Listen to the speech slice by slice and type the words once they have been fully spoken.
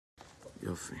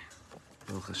Yofi.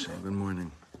 Baruch Hashem. Good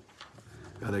morning.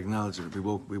 Gotta acknowledge it.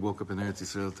 We woke up in Eretz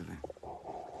Yisrael today.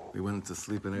 We went to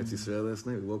sleep in Eretz Yisrael last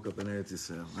night. We woke up in Eretz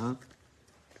Yisrael. Huh?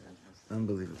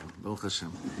 Unbelievable. Baruch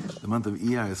Hashem. The month of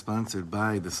Iyar is sponsored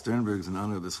by the Sternbergs in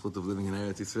honor of the Zchut of living in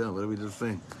Eretz Yisrael. What did we just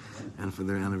say? And for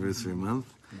their anniversary month.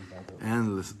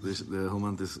 And the whole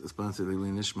month is sponsored by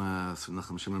Nishma,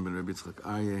 Nachum Shimon ben Rabbi Yitzchak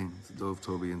Aryeh, Dov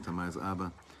Tobi, and Tamar's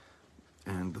Abba.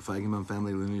 And the Feigenbaum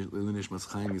family, Lunish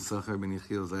Chaim Yisachar ben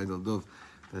Yechiel Zaydel Dov.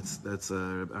 That's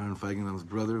Aaron Feigenbaum's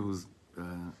brother, who's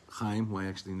Chaim, who I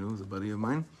actually knew, is a buddy of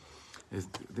mine. I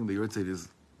think the Yortzeit is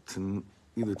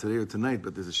either today or tonight,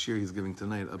 but there's a shir he's giving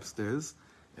tonight upstairs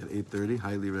at 8:30.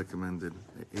 Highly recommended.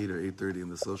 8 or 8:30 in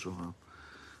the social hall.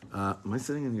 Am I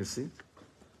sitting in your seat?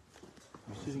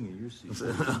 You're sitting in your seat.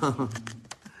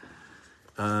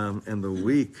 And the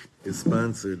week is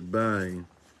sponsored by,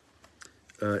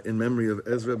 in memory of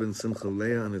Ezra ben Simcha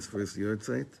Leah on his first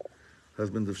Yortzeit,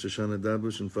 husband of Shoshana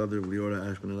Dabush and father of Liora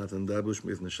Ashman and Natan Dabush, may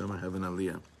his neshama have an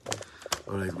aliyah.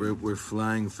 All right, we're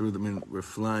flying through them. We're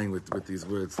flying with these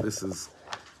words. This is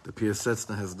the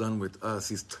Piasetzna has done with us.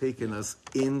 He's taken us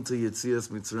into Yetzias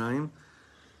Mitzrayim.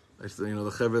 Actually, the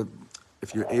Chevra,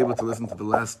 if you're able to listen to the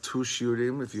last two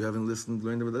shiurim, if you haven't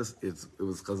learned it with us, it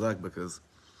was chazak, because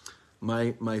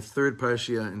my third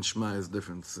parshiya in Shema is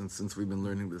different since we've been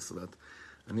learning this about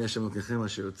Ani Hashem Elokechem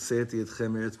asher hotzeti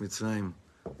etchem me'eretz Mitzrayim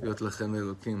להיות לכם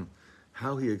לאלוקים.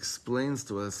 How he explains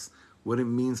to us what it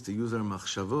means to use our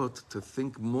machshavot to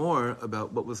think more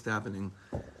about what was happening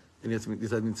in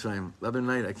Yetziat Mitzrayim. The other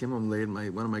night, I came home late.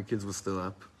 One of my kids was still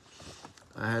up.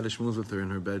 I had a shmooze with her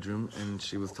in her bedroom, and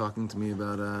she was talking to me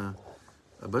about a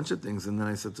bunch of things. And then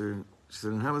I said to her, she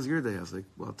said, "And how was your day?" I was like,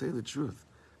 "Well, I'll tell you the truth.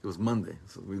 It was Monday,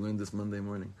 so we learned this Monday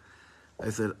morning."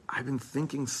 I said, "I've been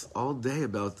thinking all day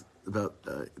about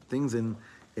things in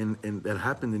that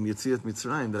happened in Yetziat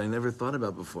Mitzrayim that I never thought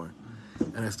about before."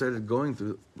 And I started going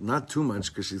through, not too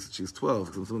much because she's 12,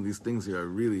 because some of these things here are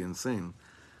really insane,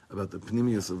 about the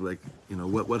pneumius of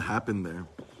what happened there.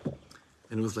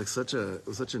 And it was like such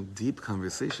a deep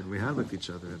conversation we had with each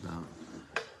other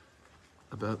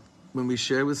about when we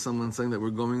share with someone something that we're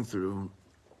going through,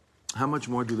 how much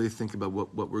more do they think about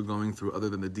what we're going through other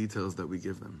than the details that we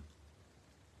give them?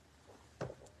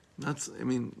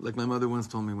 Like my mother once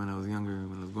told me when I was younger,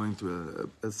 when I was going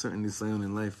through a certain nisayon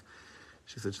in life,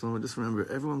 she said, "Shlomo, just remember,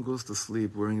 everyone goes to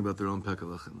sleep worrying about their own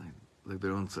pekalach at night, like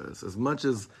their own tzaras. As much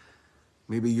as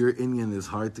maybe your Inyan is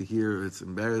hard to hear, it's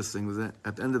embarrassing,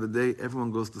 at the end of the day,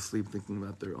 everyone goes to sleep thinking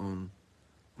about their own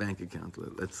bank account,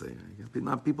 let's say.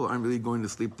 People aren't really going to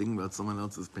sleep thinking about someone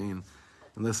else's pain,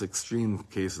 unless extreme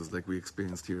cases like we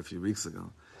experienced here a few weeks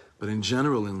ago. But in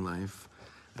general in life,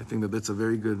 I think that's a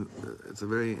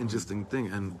very interesting thing.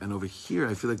 And over here,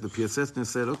 I feel like the Piasetzna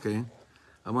said, okay,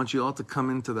 I want you all to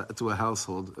come to a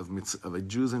household of a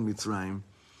Jews in Mitzrayim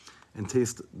and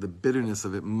taste the bitterness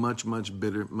of it much, much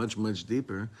bitter, much, much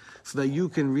deeper, so that you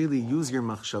can really use your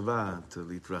machshava to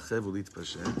litrachev or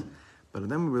litpashet. But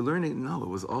then we were learning, no, it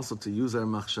was also to use our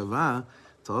machshava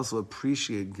to also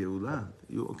appreciate Geulah.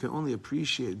 You can only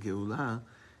appreciate Geulah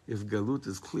if Galut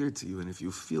is clear to you and if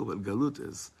you feel what Galut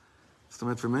is.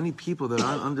 So for many people that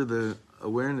aren't under the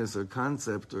awareness or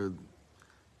concept or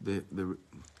the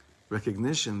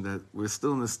recognition that we're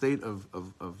still in a state of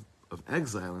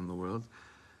exile in the world,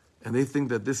 and they think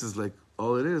that this is like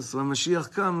all it is. So when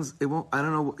Mashiach comes, it won't. I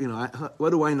don't know. What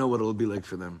do I know what it'll be like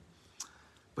for them?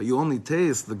 But you only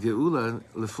taste the Geula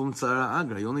lefum tzara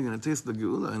agra. You're only going to taste the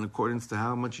Geula in accordance to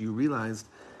how much you realized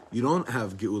you don't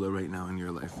have Geula right now in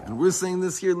your life. And we're saying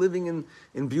this here, living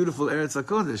in beautiful Eretz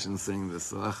HaKodesh, and saying this.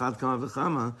 So achad kama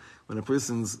v'chama, when a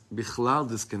person's bichlal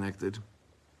disconnected,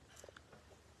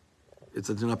 it's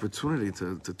an opportunity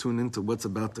to tune into what's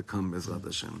about to come, Bezrat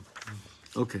Hashem.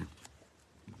 Okay.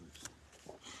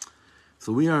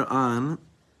 So we are on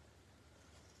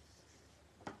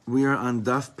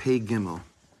Daf Pei Gimel.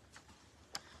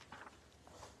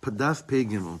 Daf Pei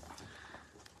Gimel.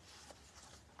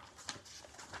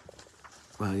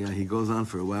 Well, yeah, he goes on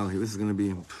for a while here. This is going to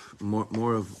be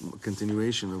more of a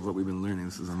continuation of what we've been learning.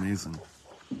 This is amazing.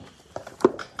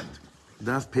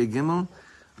 Daf Pei Gimel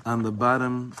on the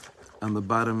bottom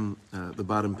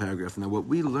paragraph. Now, what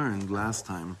we learned last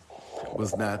time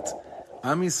was that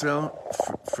Am Yisrael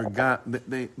forgot that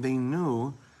they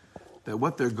knew that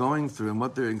what they're going through and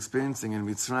what they're experiencing in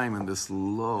Mitzrayim in this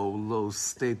low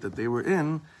state that they were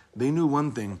in. They knew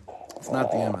one thing: it's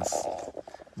not the emes.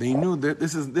 They knew that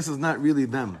this is not really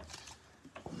them.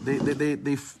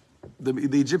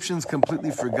 The Egyptians completely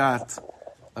forgot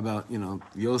about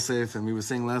Yosef, and we were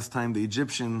saying last time the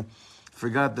Egyptian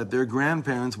forgot that their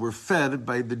grandparents were fed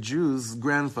by the Jews'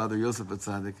 grandfather, Yosef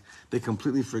HaTzadik. They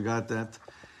completely forgot that.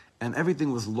 And everything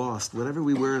was lost. Whatever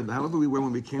we were, however we were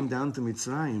when we came down to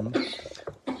Mitzrayim,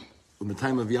 in the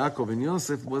time of Yaakov and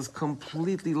Yosef, was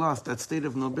completely lost. That state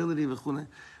of nobility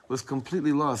was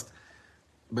completely lost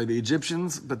by the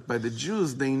Egyptians, but by the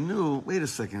Jews, they knew, wait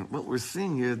a second, what we're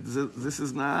seeing here, this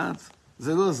is not,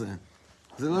 זה לא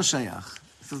שייך.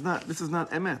 This is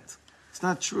not emet. It's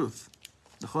not truth.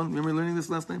 Remember learning this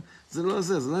last time? זה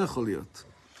לא יכול להיות.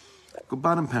 Go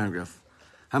bottom paragraph.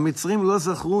 המצרים לא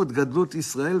זכרו את גדלות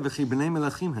ישראל וכי בני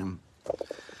מלכים הם.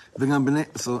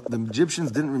 So the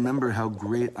Egyptians didn't remember how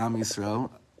great Am Yisrael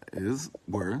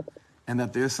were, and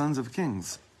that they're sons of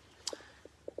kings.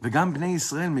 וגם בני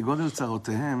ישראל מגודל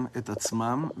צרותיהם את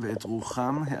עצמם ואת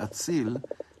רוחם האציל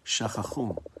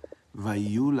שכחו.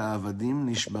 ויהיו לעבדים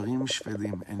נשברים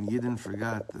שפלים. And Yidden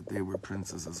forgot that they were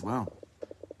princes as well.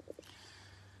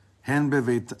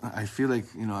 I feel like,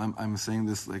 I'm saying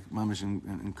this like mamish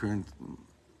in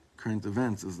current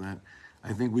events, is that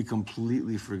I think we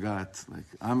completely forgot, like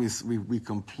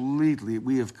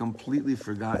we have completely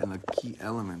forgotten a key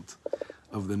element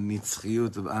of the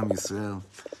nitzchiyut of Am Yisrael.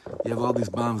 You have all these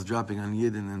bombs dropping on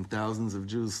Yidden and thousands of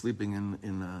Jews sleeping in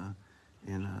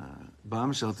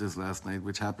bomb shelters last night,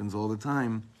 which happens all the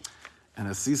time. And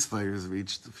a ceasefire is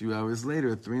reached a few hours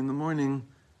later at 3 a.m,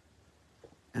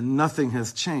 and nothing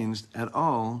has changed at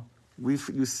all.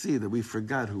 You see that we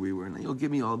forgot who we were. Now you'll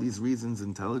give me all these reasons,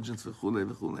 intelligence,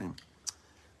 v'chulei.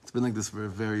 It's been like this for a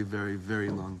very, very, very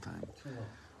long time.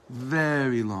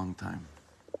 Very long time.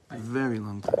 Very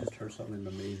long time. I just heard something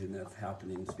amazing that's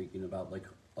happening, speaking about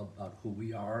who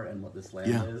we are and what this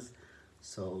land is.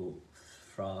 So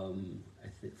from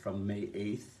May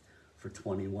 8th for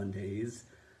 21 days,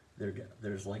 they're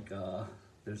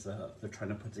trying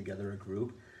to put together a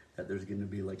group that there's going to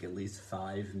be like at least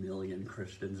 5 million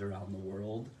Christians around the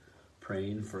world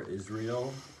praying for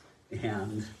Israel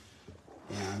and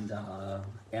the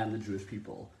Jewish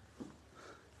people.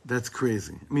 That's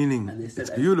crazy. Meaning, it's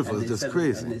beautiful. It's just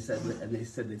crazy. And they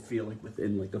said they feel like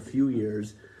within like a few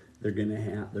years they're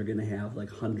gonna have like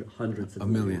hundreds of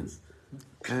millions.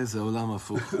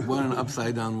 What an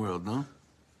upside down world, no?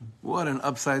 What an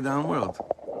upside down world.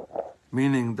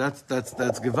 Meaning that's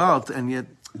gewalt, and yet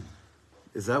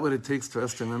is that what it takes for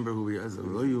us to remember who we are?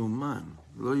 Lo yuman.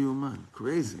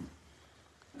 Crazy.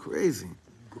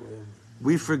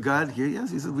 We forgot here.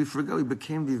 Yes, he said we forgot. We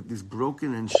became these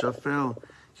broken and shafel,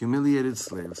 humiliated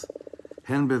slaves.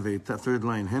 Hen beveitam, third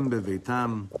line. Hen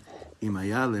beveitam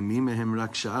imaya lemi mehem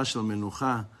rak sha'a shel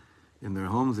menucha. In their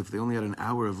homes, if they only had an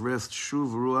hour of rest,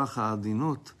 shuv ruach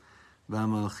ha'adinut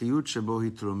v'amalchiyut shebo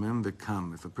hitromem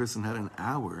v'kam. If a person had an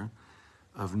hour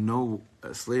of no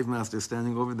slave master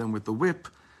standing over them with the whip,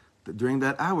 during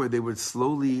that hour they would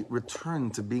slowly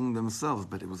return to being themselves.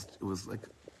 But it was like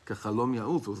kachalom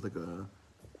ya'uf. It was like a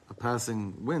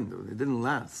passing wind. It didn't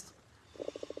last.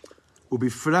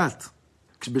 ובפרט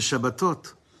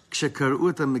בשבתות, כשקראו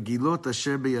את המגילות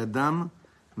אשר בידם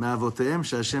מאבותיהם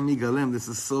שהשם יגלם. This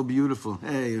is so beautiful.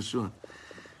 Hey, Yeshua.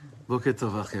 בוקר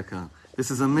טוב, אח יקר. This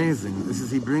is amazing.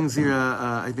 He brings here,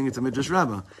 I think it's a Midrash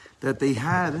Rabbah, that they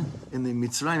had in the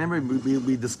Mitzrayim. Remember,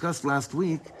 we discussed last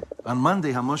week, on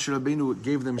Monday, how Moshe Rabbeinu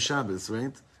gave them Shabbos,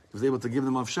 right? He was able to give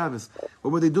them off Shabbos.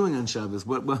 What were they doing on Shabbos?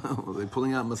 What were they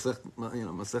pulling out Masechet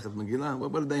Megillah?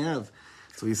 What did they have?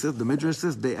 So he says, the Midrash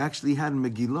says, they actually had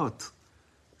Megillot,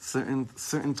 certain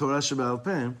Torah Shebaal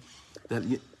Peh, that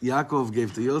Yaakov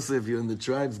gave to Yosef, and the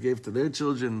tribes gave to their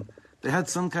children. They had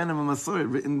some kind of a Masorah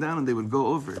written down, and they would go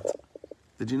over it.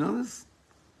 Did you know this?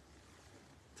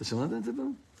 Did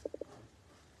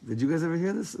you guys ever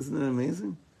hear this? Isn't that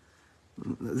amazing?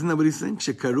 Isn't that what he's saying?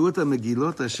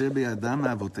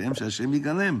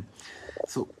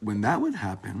 So when that would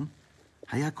happen,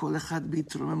 היה כל אחד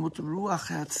בהתרוממות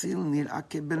רוח האציל נראה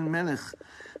כבן מלך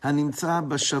הנמצא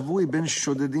בשבוי בין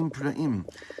שודדים פראים.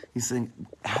 He's saying,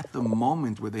 at the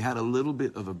moment where they had a little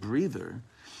bit of a breather,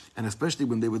 and especially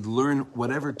when they would learn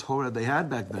whatever Torah they had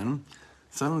back then,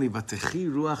 suddenly, Vatechi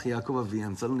Ruach Yaakov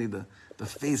Aviyam, suddenly the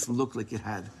face looked like it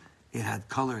had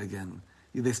color again.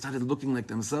 They started looking like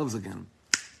themselves again.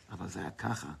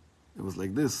 It was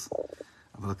like this.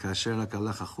 אבל כאשר רק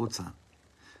הלך החוצה,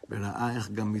 וראה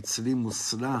איך גם מצרי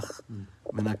מוסלח,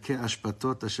 מנקה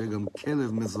אשפתות, אשר גם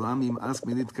כלב מזוהם ימאס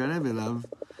מלהתקרב אליו,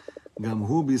 גם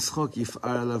הוא בשחוק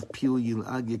יפער עליו פיו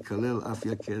ילעג יקלל אף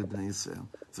יקל בני ישראל.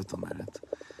 זאת אומרת,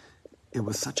 it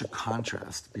was such a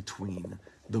contrast between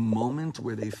the moment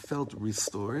where they felt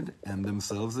restored and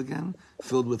themselves again,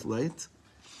 filled with light,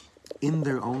 in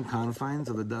their own confines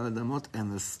of the Daled Amot,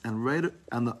 and right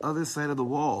on the other side of the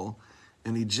wall,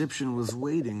 an Egyptian was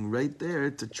waiting right there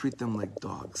to treat them like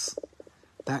dogs.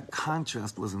 That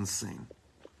contrast was insane.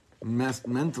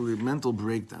 Mental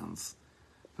breakdowns.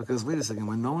 Because wait a second,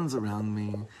 when no one's around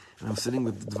me, and I'm sitting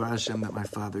with the Dvar Hashem that my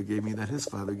father gave me, that his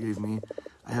father gave me,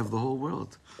 I have the whole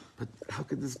world. But how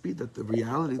could this be that the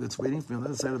reality that's waiting for me on the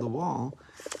other side of the wall,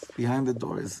 behind the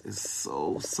door, is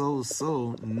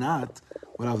so not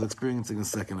what I was experiencing a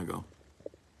second ago?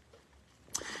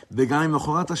 וגם עם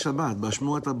מחרת השבת,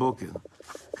 בשמורת הבוקר,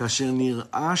 כאשר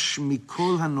נרעש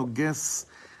מכל הנוגס,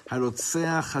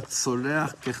 הרוצח,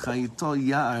 הצורח כחייתו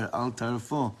יער על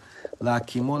טרפו,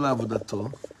 להקימו לעבודתו.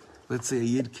 Let's say a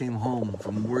yid came home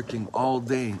from working all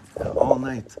day, all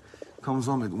night, comes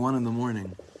home at 1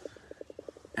 a.m,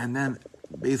 and then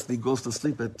basically goes to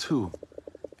sleep at 2.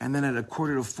 And then at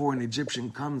 3:45, an Egyptian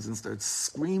comes and starts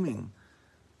screaming.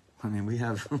 I mean, we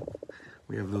have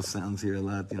those sounds here a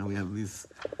lot. You know, we have these...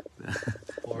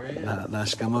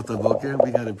 L'ashkamot haboker,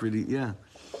 we got it pretty, yeah.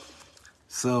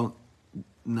 So,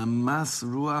 namas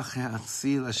ruach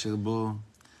ha'atzil asher bo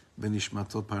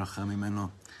v'nishmato paracha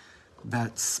mimeno.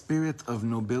 That spirit of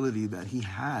nobility that he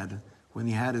had when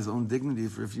he had his own dignity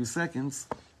for a few seconds,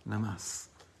 namas,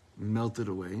 melted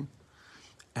away.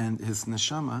 And his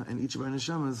neshama, and each of our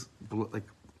neshamas,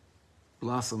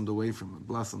 blossomed away from it,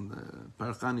 blossomed.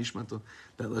 Paracha nishmato.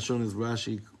 That lashon is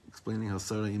Rashi explaining how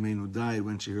Sarah Imenu died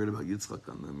when she heard about Yitzchak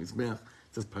on the Mizbeach. It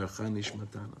says Paracha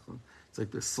nishmata. It's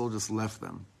like their soul just left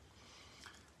them.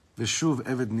 V'shuv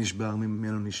eved nishbar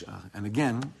mimenu nishar. And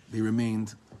again, they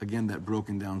remained, that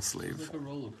broken down slave. It was like a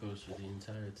roller coaster the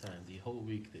entire time. The whole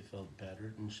week they felt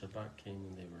battered, and Shabbat came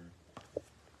and they were,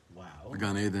 wow.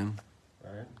 Gan Eden.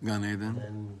 Right? Gan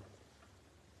Eden.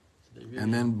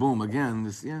 And then boom, again,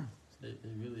 this, yeah. They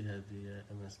really had the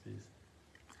MSBs.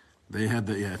 They had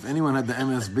if anyone had the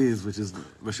MSBs, which is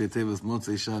Rashi Tevis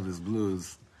Motzei Shabbos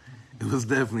Blues, it was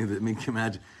definitely that. I mean, can you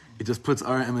imagine? It just puts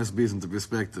our MSBs into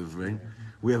perspective, right?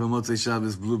 We have a Motzei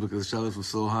Shabbos Blue because Shabbos was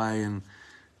so high and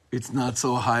it's not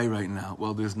so high right now.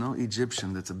 Well, there's no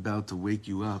Egyptian that's about to wake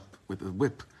you up with a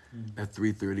whip at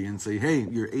 3:30 and say, hey,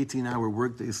 your 18-hour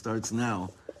workday starts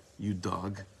now, you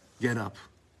dog. Get up.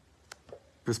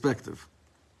 Perspective.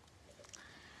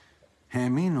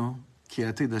 Ha'aminu ki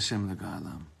atid Hashem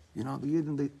lega'alam. You know, the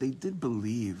Yidden, they did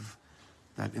believe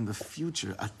that in the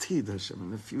future, atid Hashem,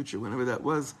 in the future, whenever that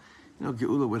was, you know,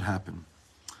 Geula would happen.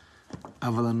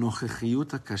 אבל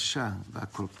הנוכחיות הקשה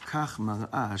והכל כך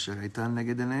מראה אשר הייתה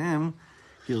נגד עיניהם,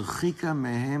 הרחיקה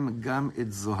מהם גם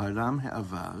את זוהרם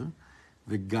העבר,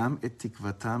 וגם את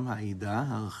תקוותם העידה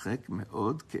הרחק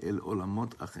מאוד כאל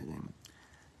עולמות אחרים.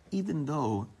 Even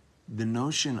though the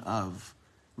notion of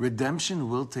redemption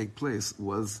will take place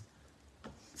was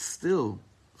still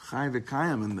chai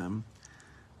v'kayam in them,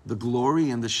 the glory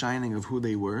and the shining of who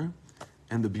they were,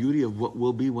 and the beauty of what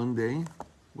will be one day,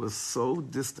 was so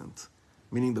distant.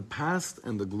 Meaning the past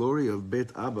and the glory of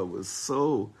Beit Abba was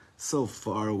so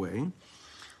far away,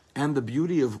 and the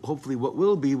beauty of hopefully what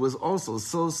will be was also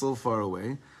so far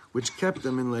away, which kept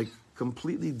them in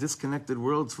completely disconnected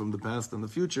worlds from the past and the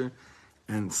future,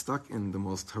 and stuck in the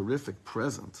most horrific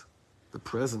present. The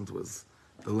present was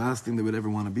the last thing they would ever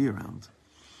want to be around.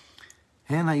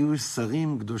 הן היו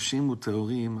שרים קדושים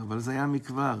וטהורים, אבל זה היה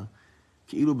מכבר.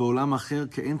 כאילו בעולם אחר,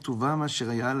 כאין טובם אשר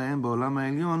היה להם בעולם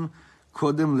העליון,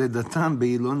 קודם לידתם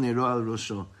באילון נרו על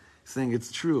ראשו. Saying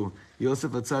it's true.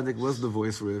 Yosef HaTzadik was the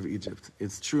viceroy of Egypt.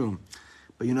 It's true.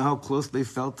 But you know how close they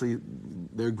felt to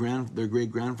their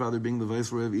great-grandfather being the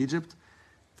viceroy of Egypt?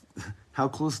 How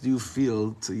close do you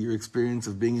feel to your experience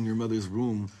of being in your mother's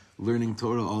womb, learning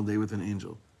Torah all day with an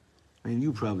angel? I mean,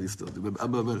 you probably still do, but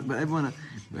everyone,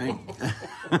 right?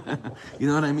 You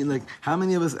know what I mean? How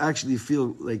many of us actually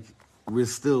feel like we're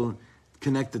still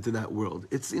connected to that world?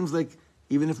 It seems like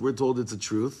even if we're told it's a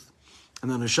truth,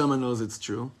 and the neshama knows it's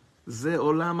true, זה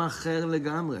עולם אחר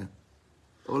לגמרי.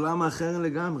 עולם אחר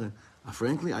לגמרי.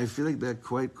 Frankly, I feel like that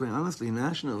quite honestly,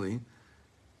 nationally,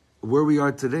 where we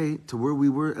are today to where we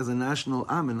were as a national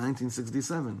Am in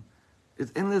 1967.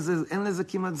 אין לזה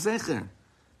כמעט זכר.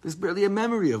 There's barely a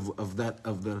memory of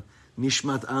the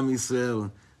Nishmat Am Yisrael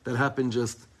that happened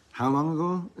just, how long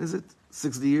ago is it?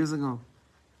 60 years ago?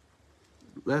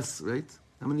 Less, right?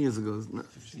 How many years ago?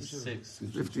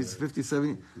 56.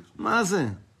 57.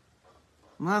 Maze.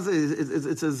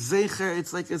 It's a zecher.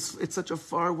 It's such a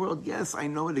far world. Yes, I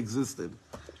know it existed.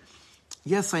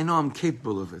 Yes, I know I'm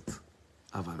capable of it.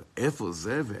 אבל איפה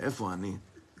זה ואיפה אני?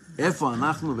 איפה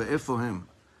אנחנו ואיפה הם?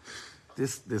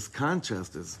 This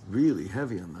contrast is really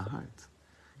heavy on the heart.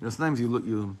 You know, sometimes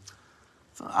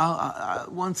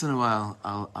once in a while,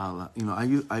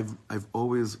 I've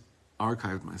always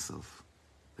archived myself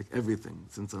like everything.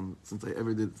 Since I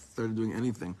ever started doing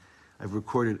anything, I've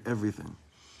recorded everything.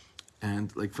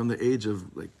 And like from the age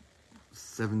of like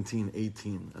 17,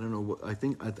 18, I don't know what, I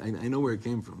think, I know where it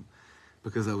came from.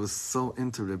 Because I was so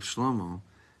into Reb Shlomo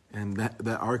and that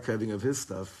archiving of his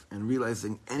stuff and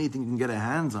realizing anything he can get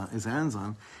his hands on,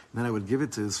 and then I would give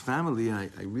it to his family,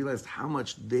 and I realized how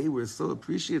much they were so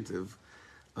appreciative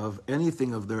of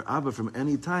anything of their Abba from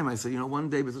any time. I said, one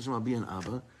day, I'll be an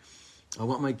Abba. I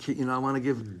want my kid, I want to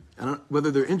give,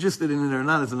 whether they're interested in it or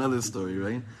not is another story,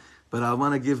 right? But I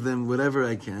want to give them whatever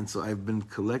I can. So I've been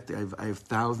collecting, I have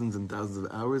thousands and thousands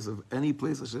of hours of any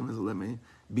place Hashem has let me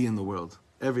be in the world.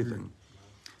 Everything.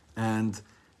 And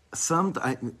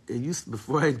I used,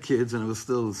 before I had kids and I was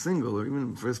still single or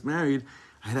even first married,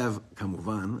 I'd have,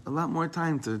 kamuvan, a lot more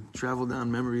time to travel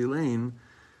down memory lane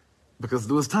because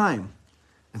there was time.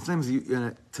 And sometimes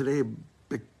today,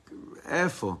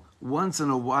 once in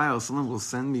a while, someone will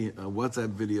send me a WhatsApp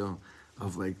video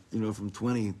of from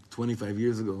 20, 25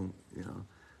 years ago,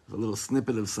 a little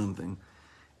snippet of something.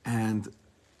 And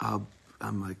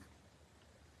I'm like,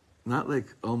 not like,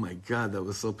 oh my God, that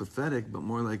was so pathetic, but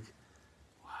more like,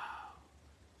 wow,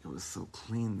 it was so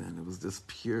clean then. It was just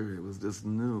pure. It was just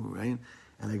new, right?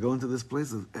 And I go into this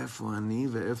place of Efo ani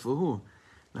ve'efo hu.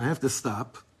 Now I have to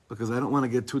stop because I don't want to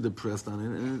get too depressed on it.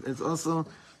 And it's also,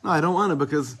 no, I don't want to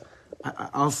because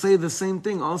I'll say the same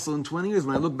thing also in 20 years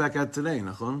when I look back at today,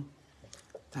 nachon?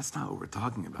 That's not what we're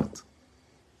talking about.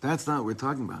 That's not what we're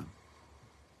talking about.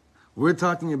 We're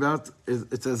talking about,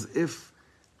 it's as if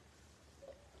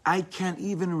I can't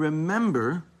even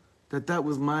remember that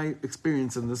was my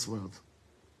experience in this world.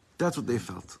 That's what they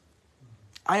felt.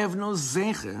 I have no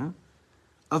zecher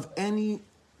of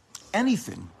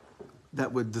anything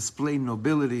that would display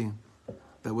nobility,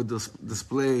 that would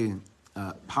display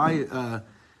not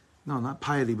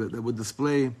piety, but that would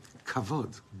display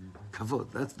kavod.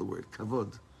 Kavod, that's the word,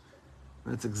 kavod.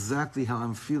 That's exactly how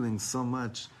I'm feeling so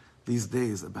much these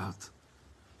days about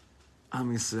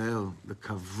Am Yisrael, the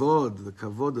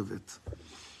kavod of it.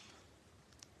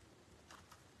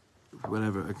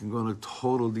 Whatever, I can go on a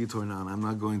total detour now, and I'm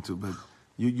not going to, but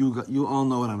you all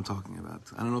know what I'm talking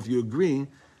about. I don't know if you agree,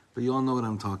 but you all know what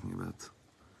I'm talking about.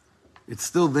 It's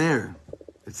still there.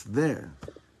 It's there.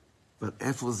 But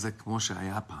efo ze kmo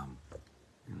she'aya pam.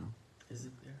 Is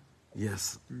it there?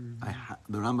 Yes.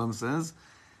 The Rambam says,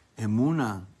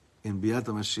 Emuna in Biat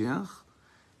HaMashiach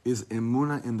is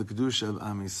Emuna in the Kedusha of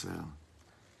Am Yisrael.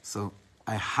 So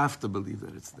I have to believe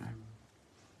that it's there.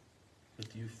 But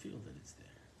do you feel that it's there?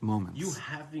 Moments. You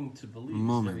having to believe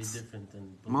Moments. is very different than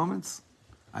belief. Moments.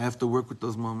 I have to work with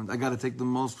those moments. I got to take the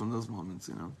most from those moments,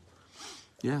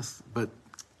 Yes, but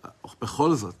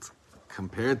bechol zot,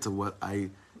 compared to what I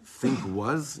think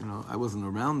was, I wasn't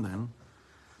around then.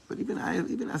 But even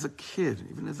as a kid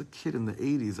in the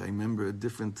 80s, I remember a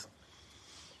different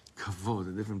kavod,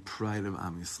 a different pride of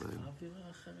Am Yisrael.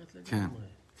 Can.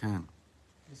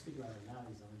 You speak about it now,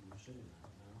 he's on the Moshe now.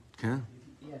 Can.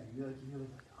 Yeah, you're like,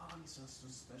 oh, I'm so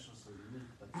special, so unique.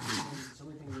 But so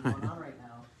many things are going on right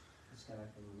now. I just got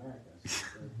back from America.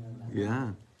 So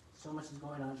Yeah. So much is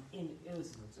going on in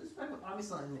Israel. So it's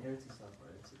obviously not in the Eretz stuff,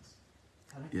 but it's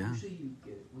kind of usually you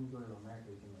get when you go to America,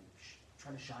 you can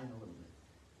try to shine a little bit.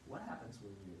 What happens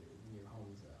when your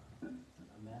home's a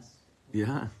mess?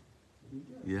 Yeah. What do you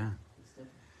do? Yeah. It's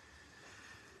different.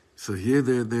 So here,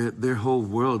 their whole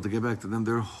world, to get back to them,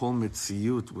 their whole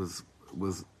mitziyut was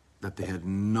that they had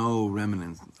no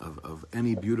remnants of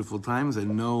any beautiful times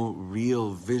and no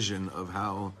real vision of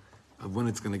when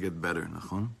it's going to get better.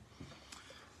 Nachon?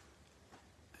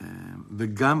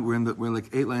 We're like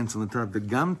 8 lines on the top.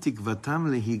 V'gam tikvatam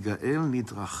lehigael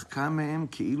nitrachka mehem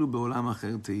ki'ilu be'olam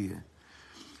acher tiyeh.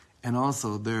 And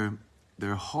also their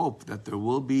hope that there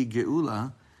will be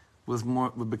geula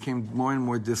became more and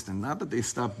more distant. Not that they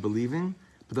stopped believing,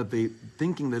 but that they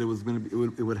thinking that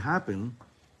it would happen,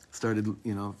 started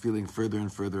feeling further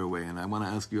and further away. And I want to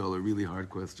ask you all a really hard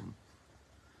question.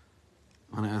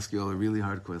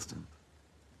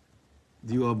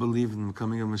 Do you all believe in the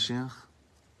coming of Mashiach?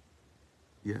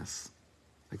 Yes,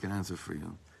 I can answer for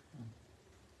you.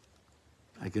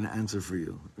 I can answer for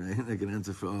you, right? I can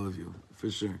answer for all of you,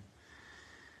 for sure.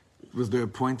 Was there a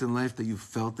point in life that you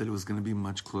felt that it was going to be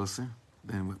much closer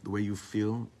than the way you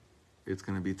feel it's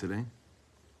going to be today?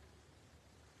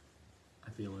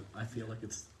 I feel like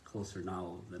it's closer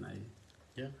now than I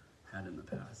had in the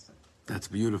past. That's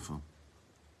beautiful.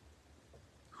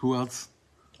 Who else?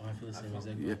 Oh, I feel the same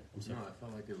exactly. Yeah. I'm sorry. No, I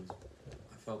felt like I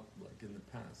felt like in the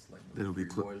past, like That'll be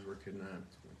three boys were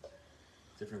kidnapped,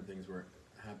 different things were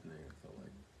happening. I felt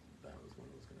like that was when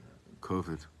it was going to happen.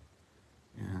 COVID.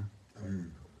 Yeah.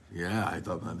 Yeah, I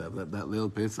thought about that little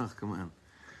Pesach, come on.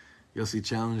 Yossi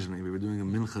challenged me. We were doing a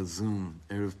Mincha Zoom,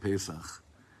 Erev Pesach,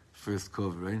 first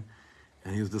Kov, right?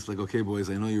 And he was just like, okay, boys,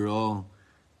 I know you're all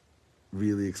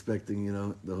really expecting,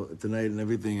 tonight and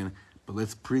everything, but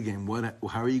let's pregame.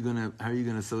 How are you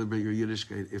gonna celebrate your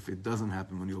Yiddishkeit if it doesn't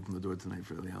happen when you open the door tonight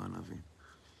for Eliyahu Hanavi?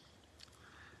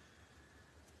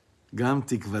 גם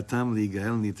תקוותם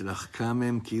להיגאל נתרחקה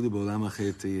מהם כאילו בעולם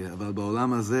אחר תהיה. אבל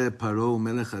בעולם הזה פרעה הוא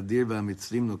מלך אדיר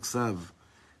והמצרים נוקסיו,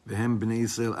 והם בני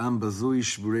ישראל עם בזוי,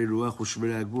 שבורי רוח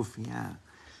ושבורי הגוף. Yeah,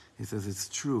 he says it's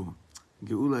true.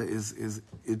 Geula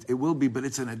it will be, but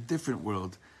it's in a different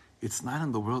world. It's not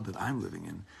in the world that I'm living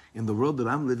in. In the world that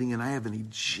I'm living in, I have an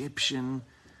Egyptian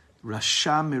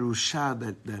Rasha Merusha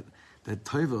that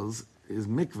Toivels, his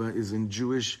mikvah, is in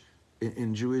Jewish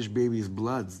babies'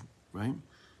 bloods, right?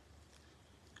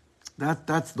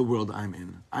 That's the world I'm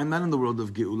in. I'm not in the world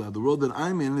of Geula. The world that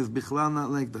I'm in is bichlal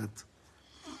not like that.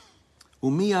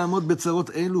 Umi ya'amod betzarot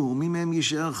elu, umi mehem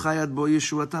yisher chayad bo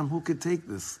yeshuatam. Who could take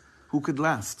this? Who could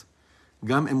last?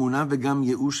 Gam Emuna vegam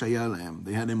Yeush haya lahem.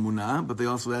 They had Emuna, but they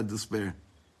also had despair.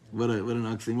 What an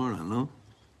oxymoron, no?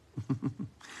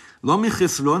 Lo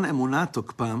michislon Emuna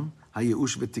tokpam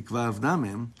hayeush v'tikva avda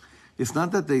mehem. It's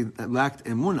not that they lacked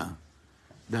Emuna,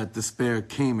 that despair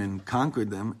came and conquered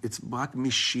them. It's bak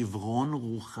mishivron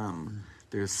rucham.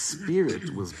 Their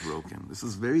spirit was broken. This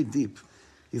is very deep.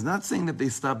 He's not saying that they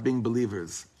stopped being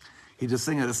believers. He's just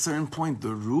saying at a certain point, the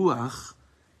ruach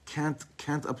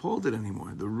can't uphold it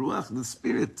anymore. The ruach, the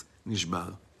spirit,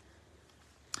 nishbar.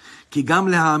 Ki gam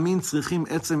lehamin tzrichim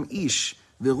etzem ish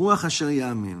veruach asher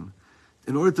yamin.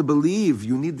 In order to believe,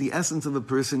 you need the essence of a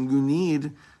person. You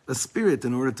need a spirit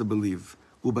in order to believe.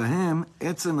 Ubahem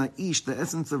etzem ha'ish, the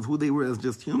essence of who they were as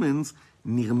just humans,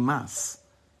 nirmas.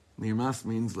 Nirmas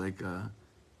means like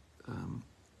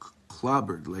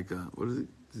clobbered, like what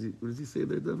does he say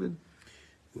there, David?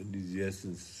 One needs the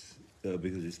essence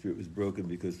because the spirit was broken.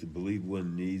 Because to believe,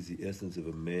 one needs the essence of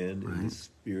a man, right, and the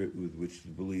spirit with which to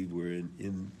believe.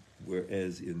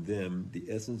 Whereas in them, the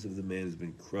essence of the man has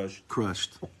been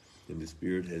crushed, and the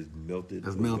spirit has melted.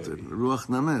 Ruach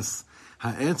names.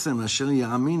 Ha'etzem asher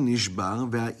ya'amin nishbar,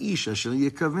 ve'a'ish asher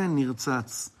yekaven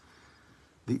nirtzatz.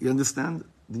 You understand?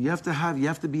 There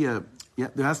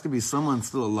has to be someone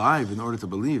still alive in order to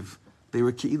believe. They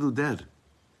were ki'ilu dead.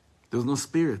 There was no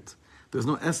spirit. There was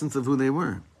no essence of who they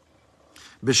were.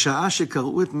 B'sha'a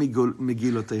shekar'u et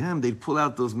megilotehem, they'd pull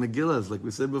out those megillas, like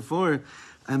we said before,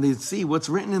 and they'd see what's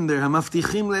written in there.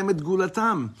 Hamaftichim lehem et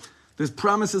gulatam. There's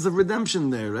promises of redemption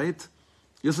there, right?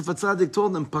 Yosef HaTzadik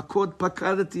told them,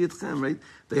 pakadati etchem, right?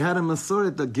 They had a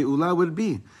masoret that Geula would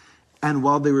be. And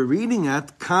while they were reading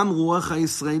it, kam ruach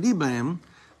ha'Yisraeli b'hem,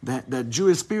 that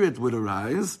Jewish spirit would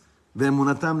arise,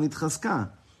 ve'emunatam nitchaska.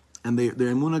 And their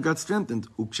emuna got strengthened.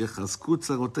 Ukshechasku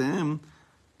tzarotehem,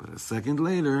 but a second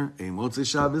later, a Motzei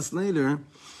Shabbos later,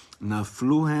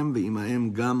 nafluhem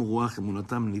ve'imahem gam ruach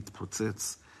emunatam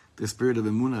nitpotzetz. The spirit of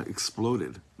emuna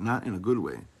exploded, not in a good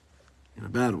way, in a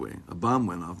bad way. A bomb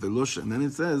went off, and then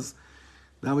it says,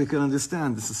 now we can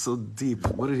understand, this is so deep.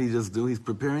 What did he just do? He's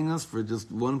preparing us for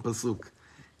just one pasuk.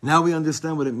 Now we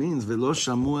understand what it means. Velo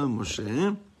shamu el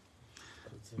Moshe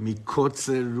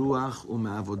mikotzer ruach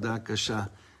u'me'avoda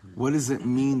kasha. What does it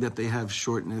mean that they have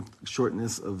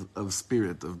shortness of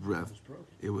spirit, of breath?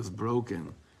 It was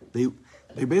broken. They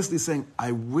basically saying,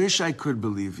 I wish I could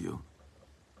believe you.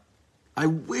 I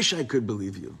wish I could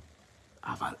believe you.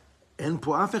 Aval en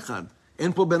po af echad.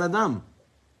 En po ben adam.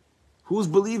 Who's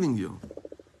believing you?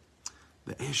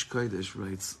 The Eish Kodesh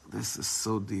writes, this is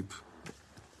so deep.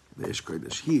 The Eish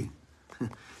Kodesh.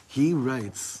 He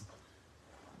writes,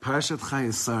 Parashat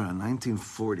Chayei Sarah,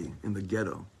 1940, in the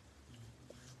ghetto.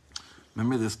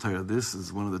 Remember this Torah? This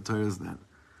is one of the Torahs that,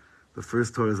 the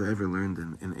first Torahs I ever learned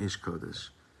in Eish Kodesh.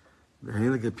 The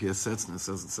Heilige Piasetzna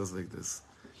says like this.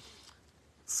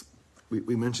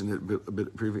 We mentioned it a bit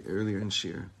earlier in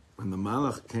Shir. When the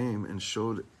Malach came and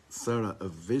showed Sarah a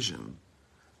vision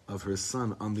of her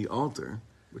son on the altar,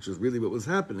 which was really what was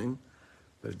happening,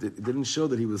 but it didn't show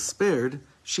that he was spared.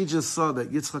 She just saw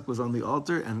that Yitzchak was on the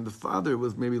altar and the father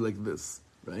was maybe like this,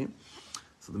 right?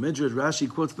 So the Midrash, Rashi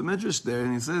quotes the Midrash there,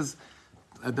 and he says,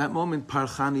 at that moment,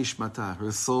 Parcha nishmata,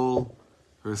 her soul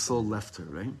left her,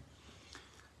 right?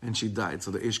 And she died.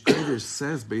 So the Eish Kodesh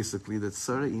says basically that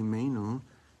Sarah Imenu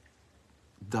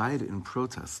died in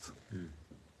protest,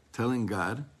 telling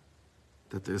God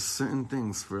that there's certain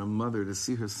things for a mother to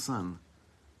see her son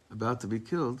about to be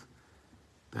killed,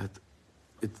 that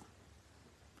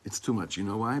it's too much. You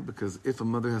know why? Because if a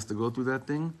mother has to go through that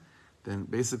thing, then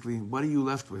basically, what are you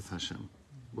left with, Hashem?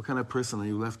 What kind of person are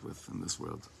you left with in this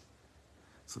world?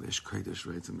 So the Ish Kodesh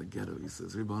writes in the ghetto, he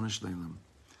says, Ribbon Shleilam,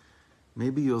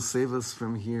 maybe you'll save us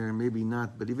from here, maybe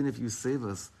not, but even if you save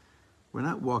us, we're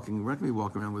not going to be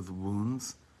walking around with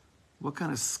wounds. What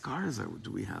kind of scars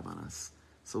do we have on us?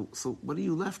 So what are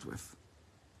you left with?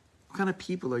 What kind of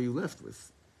people are you left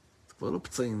with? כבר לא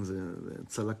פצעים, זה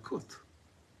צלקות.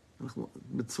 אנחנו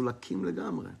מצולקים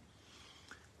לגמרי.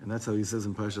 And that's how he says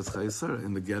in Parashat Chayesara,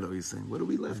 in the ghetto, he's saying, what are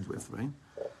we left with, right?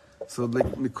 So like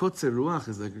Mikotze Ruach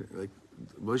is like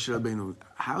Moshe Rabbeinu,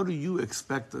 how do you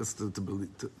expect us to believe,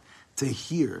 to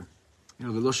hear? You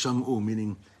know, Velo Shamu,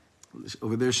 meaning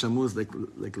over there Shamu is like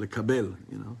lekabel,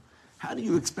 you know. How do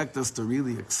you expect us to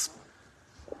really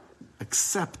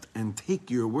accept and take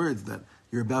your words that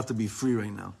you're about to be free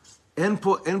right now? En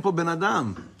po ben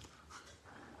adam.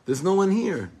 There's no one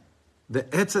here. The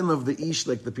etzem of the ish,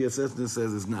 like the PSS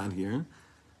says, is not here.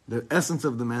 The essence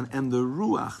of the man and the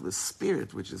ruach, the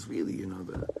spirit, which is really, you know,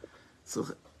 so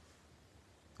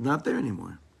not there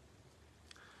anymore.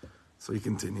 So he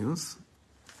continues.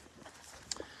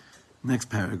 Next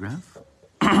paragraph.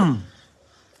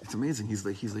 It's amazing. He's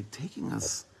like taking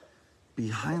us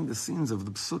behind the scenes of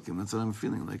the psukim. That's what I'm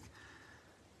feeling like.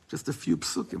 Just a few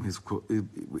psukim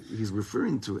he's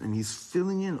referring to, and he's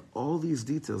filling in all these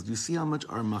details. Do you see how much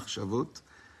our machshavot,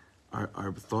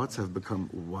 our thoughts have become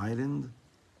widened?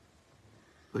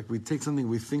 Like we take something,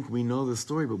 we think we know the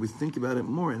story, but we think about it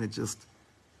more, and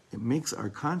it makes our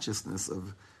consciousness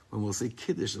of, when we'll say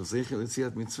Kiddush, or Zeichel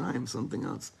Yetziat Mitzrayim, something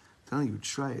else. I'm telling you,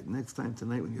 try it next time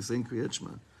tonight when you're saying Kriyat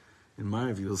Shema. In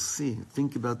Marav, you'll see.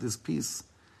 Think about this piece.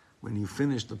 When you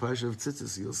finish the Parsha of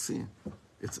Tzitzis, you'll see.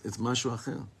 It's Mashu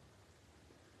Acher.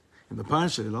 In the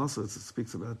Parsha, it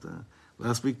speaks about,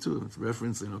 last week too, it's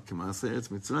reference, K'maaseh Eretz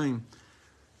Mitzrayim,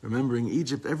 remembering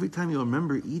Egypt. Every time you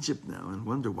remember Egypt now and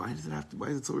wonder, why is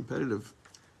it so repetitive?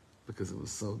 Because it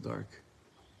was so dark.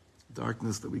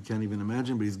 Darkness that we can't even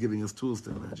imagine, but he's giving us tools to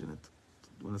imagine it.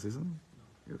 You want to say something?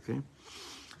 You okay?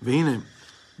 והנה,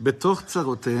 בתוך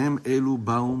צרותיהם אלו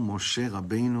באו משה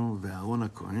רבינו ואהרון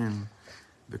הכהן,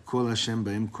 וכל השם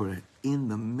בהם קורא. In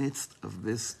the midst of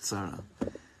this tzara,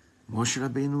 Moshe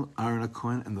Rabbeinu, Aaron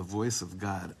HaKohen, and the voice of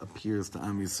God appears to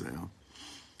Am Yisrael.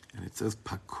 And it says,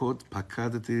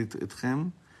 פקדתי אתכם,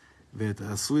 ואת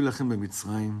העשוי לכם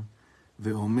במצרים,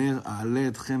 ואומר, אעלה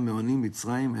אתכם מעונים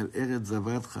מצרים, אל ארץ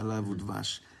זבת חלב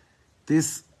ודבש.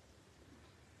 This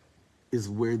is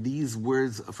where these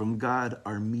words from God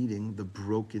are meeting the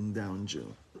broken down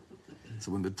Jew.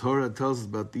 So when the Torah tells us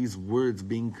about these words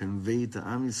being conveyed to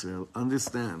Am Yisrael,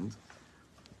 understand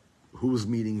who's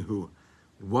meeting who.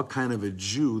 What kind of a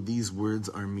Jew these words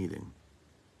are meeting.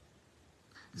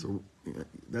 So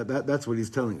that's what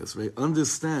he's telling us, right?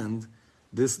 Understand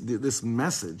this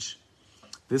message,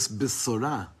 this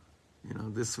besorah,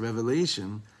 this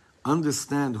revelation.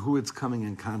 Understand who it's coming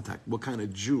in contact, what kind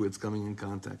of Jew it's coming in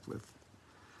contact with.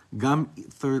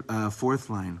 Fourth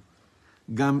line.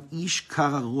 גם איש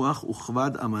קר הרוח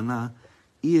וכבד אמנה,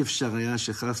 אי אפשר היה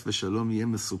שחס ושלום יהיה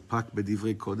מסופק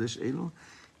בדברי קודש אלו.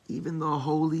 Even the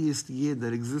holiest Yid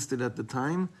that existed at the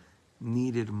time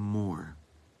needed more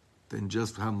than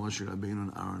just how Moshe Rabbeinu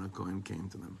and Aaron HaKohen came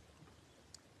to them.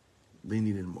 They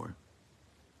needed more.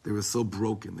 They were so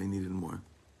broken, they needed more.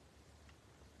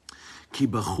 כי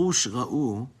בחוש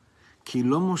ראו, כי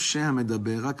לא משה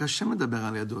המדבר, רק השם מדבר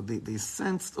על ידו. They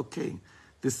sensed, okay,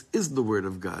 this is the word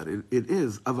of God. It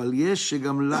is. אבל יש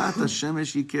שגם להט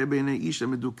השמש יקה בעיני איש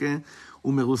המדוכא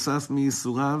ומרוסס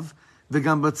מייסוריו,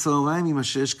 וגם בצהריים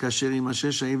ימשש כאשר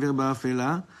ימשש העבר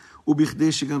באפלה,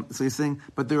 ובכדי שגם, so he's saying,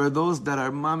 but there are those that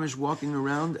are mamish walking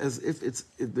around as if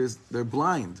they're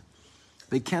blind.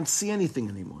 They can't see anything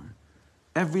anymore.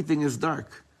 Everything is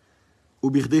dark.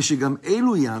 ובכדי שגם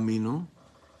אלו יאמינו,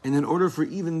 and in order for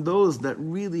even those that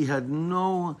really had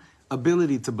no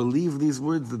ability to believe these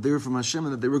words, that they were from Hashem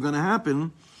and that they were going to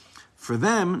happen, for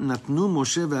them, נתנו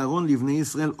משה ואהרון לבני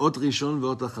ישראל אות ראשון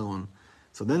ואות אחרון.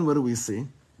 So then what do we see?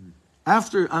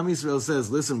 After Am Yisrael says,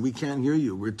 listen, we can't hear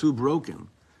you, we're too broken,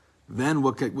 then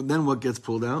what gets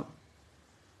pulled out?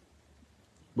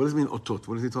 What does it mean, otot?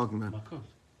 What is he talking about? Makot.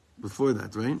 Before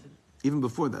that, right? Even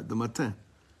before that, the mateh,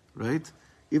 right?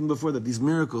 Even before that, these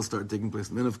miracles start taking place.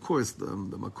 And then, of course, the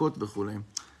makot v'chulei.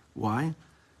 Why?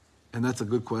 And that's a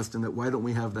good question. Why don't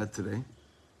we have that today?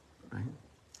 Right?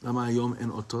 Lama hayom en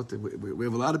otot. We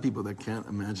have a lot of people that can't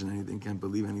imagine anything, can't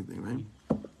believe anything, right?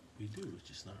 We do, it's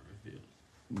just not revealed.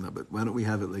 No, but why don't we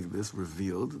have it like this,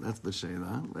 revealed? That's the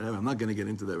shayla. I'm not going to get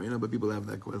into that right now, but people have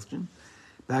that question.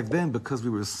 Back then, because we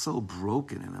were so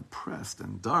broken and oppressed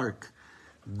and dark,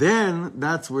 then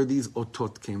that's where these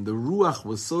otot came. The ruach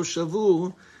was so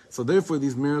shavur, so therefore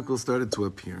these miracles started to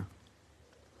appear.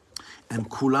 And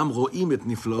kulam ro'im et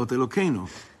niflaot Elokeinu.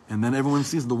 And then everyone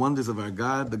sees the wonders of our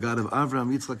God, the God of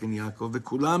Avraham, Yitzchak, and Yaakov.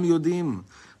 V'kulam yodim,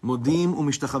 modim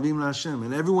u'mishtachavim la'Hashem.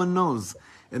 And everyone knows,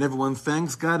 and everyone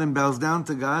thanks God and bows down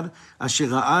to God. Asher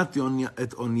ra'at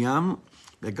et onyam,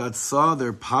 that God saw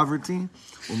their poverty.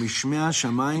 U'mishmea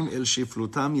shamayim el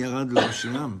shiflutam yarad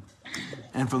le'hoshiam.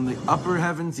 And from the upper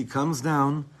heavens He comes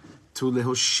down to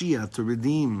lehoshia, to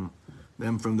redeem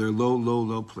them from their low, low,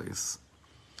 low place.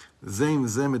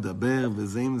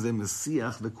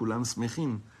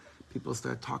 People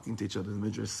start talking to each other, the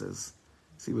Midrash says.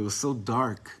 See, it was so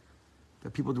dark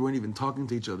that people weren't even talking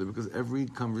to each other because every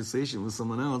conversation with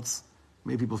someone else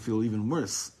made people feel even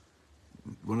worse.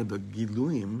 One of the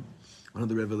Giluim, one of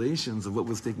the revelations of what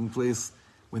was taking place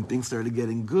when things started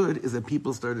getting good is that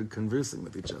people started conversing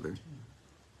with each other.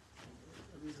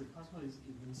 Is it possible, when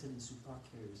you said in Supak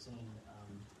here, you're saying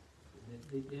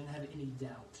that they didn't have any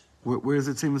doubt? Where does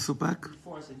it say Mesupak?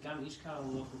 Before I said, Gam ish kara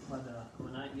lo kupada,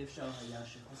 amana yefshal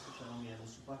hayash, chas v'shalom yad,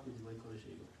 Supak v'divay kodesh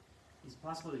ego. It's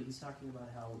possible that he's talking about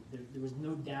how there was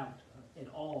no doubt at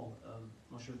all of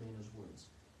Moshe Rabbeinu's words.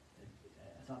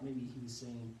 I thought maybe he was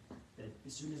saying that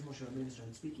as soon as Moshe Rabbeinu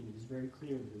started speaking, it was very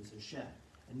clear that it was Hashem.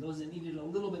 And those that needed a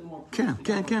little bit more proof.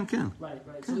 Can. Right.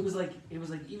 So it was like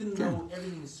even though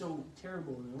everything is so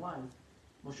terrible in their life,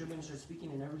 Moshe Rabbeinu started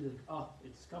speaking and everybody's like, oh,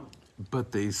 it's coming.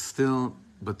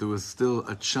 But there was still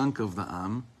a chunk of the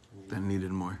Am that needed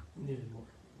more. Needed more.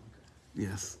 Okay.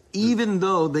 Yes. Even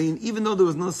though there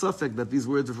was no suffix that these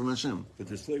words are from Hashem. But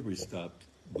the slavery stopped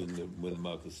when the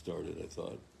Malchus started, I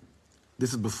thought.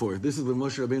 This is before. This is when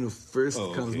Moshe Rabbeinu first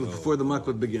comes, before the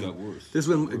Malchut began. It got worse. This is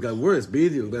when it got worse.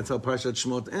 B'diuk. That's how Parshat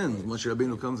Shemot ends. Moshe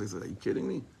Rabbeinu comes and says, are you kidding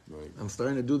me? Right. I'm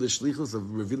starting to do the shlichus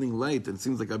of revealing light, and it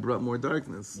seems like I brought more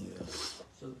darkness. Yeah.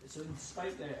 So in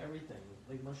spite of everything,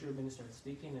 like Moshe Rabbeinu started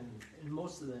speaking, and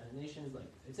most of the nations like,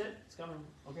 it's coming.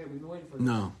 Okay, we've been waiting for this.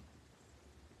 No.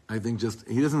 I think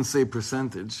he doesn't say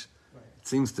percentage. Right. It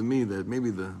seems to me that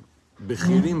maybe the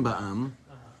Bechirim Ba'am,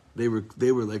 they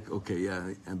were like, okay,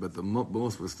 yeah, but the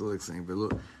most were still like saying,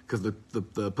 because the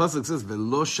pasuk says,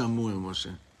 Velo shamu el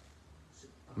Moshe.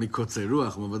 Mikotze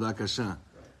ruach, mavada kasha.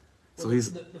 So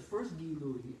he's... The first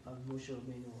Gilui of Moshe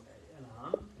Rabbeinu and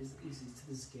Am is to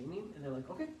this gaming, and they're like,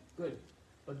 okay, good.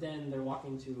 But then they're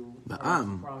walking to the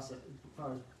Am. Palace,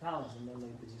 and then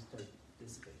they just start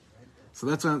dissipating, right? So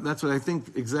that's what I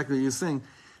think exactly you're saying.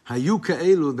 Hayu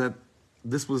ka'elu, that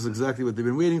this was exactly what they've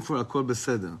been waiting for, akol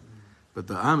beseder. But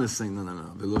the Am is saying, no,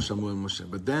 Velo shamu el Moshe.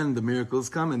 But then the miracles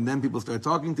come, and then people start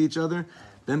talking to each other,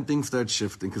 then things start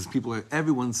shifting, because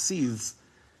everyone sees,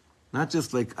 not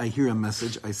just like I hear a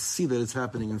message, I see that it's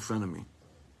happening in front of me.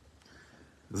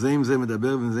 זה זה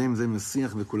מדבר וזה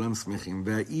משיח וכולם שמחים.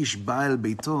 והאיש בא אל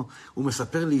ביתו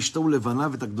ומספר לאשתו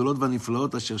ולבניו את הגדולות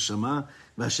והנפלאות אשר שמע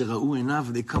ואשר ראו עיניו.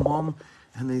 They come home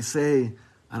and they say,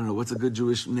 I don't know, what's a good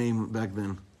Jewish name back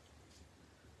then?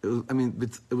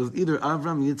 It was either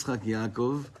Avram, Yitzchak,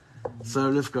 Yaakov,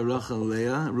 Sarah, Rivka, Rachel,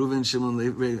 Leah, Reuven, Shimon,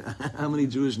 Levi. How many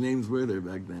Jewish names were there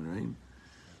back then, right?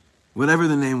 Whatever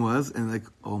the name was, and like,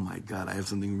 oh my God, I have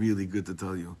something really good to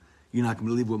tell you. You're not going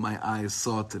to believe what my eyes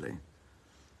saw today.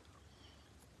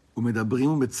 ומדברים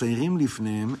ומציירים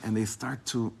לפניהם, and they start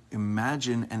to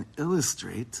imagine and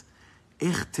illustrate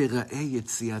איך תיראה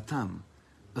יציאתם.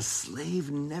 A slave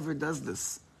never does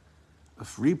this. A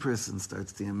free person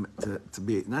starts to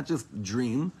be, not just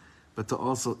dream, but to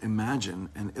also imagine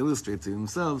and illustrate to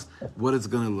themselves what it's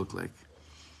going to look like.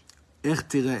 איך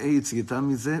תיראה יציאתם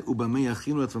מזה, ובמה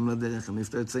יכינו עצמם לדרך. And they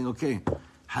start saying, okay,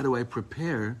 how do I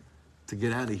prepare to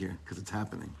get out of here? Because it's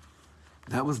happening.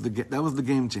 That was the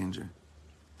game changer.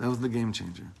 That was the game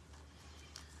changer.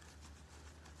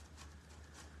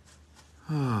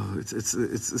 Oh,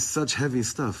 it's such heavy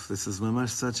stuff. This is mamash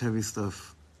such heavy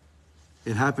stuff.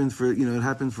 It happened for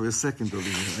a second over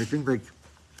here. I think we're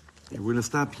going to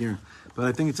stop here, but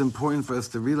I think it's important for us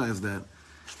to realize that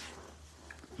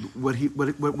where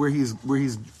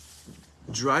he's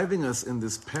driving us in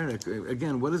this parak.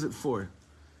 Again, what is it for?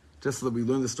 Just so that we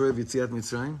learn the story of Yetziat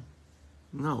Mitzrayim?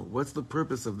 No. What's the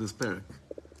purpose of this parak?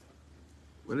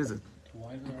 What is it?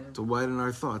 To widen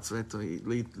our thoughts, right? To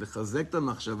lechazek the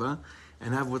machshava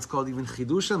and have what's called even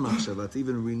chidush machshava, to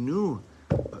even renew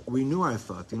our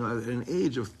thought. At an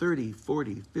age of 30,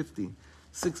 40, 50,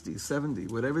 60, 70,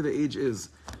 whatever the age is,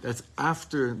 that's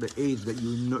after the age that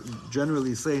you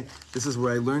generally say, this is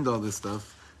where I learned all this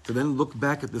stuff, to then look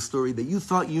back at the story that you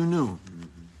thought you knew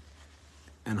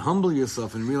and humble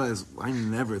yourself and realize, I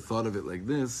never thought of it like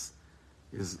this,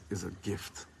 is a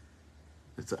gift.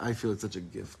 I feel it's such a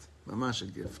gift. Mamash a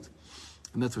gift.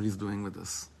 And that's what he's doing with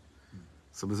us.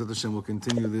 So B'ezrat Hashem will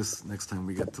continue this next time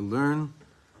we get to learn.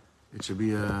 It should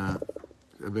be a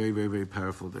a very, very, very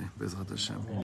powerful day. Bezrat Hashem.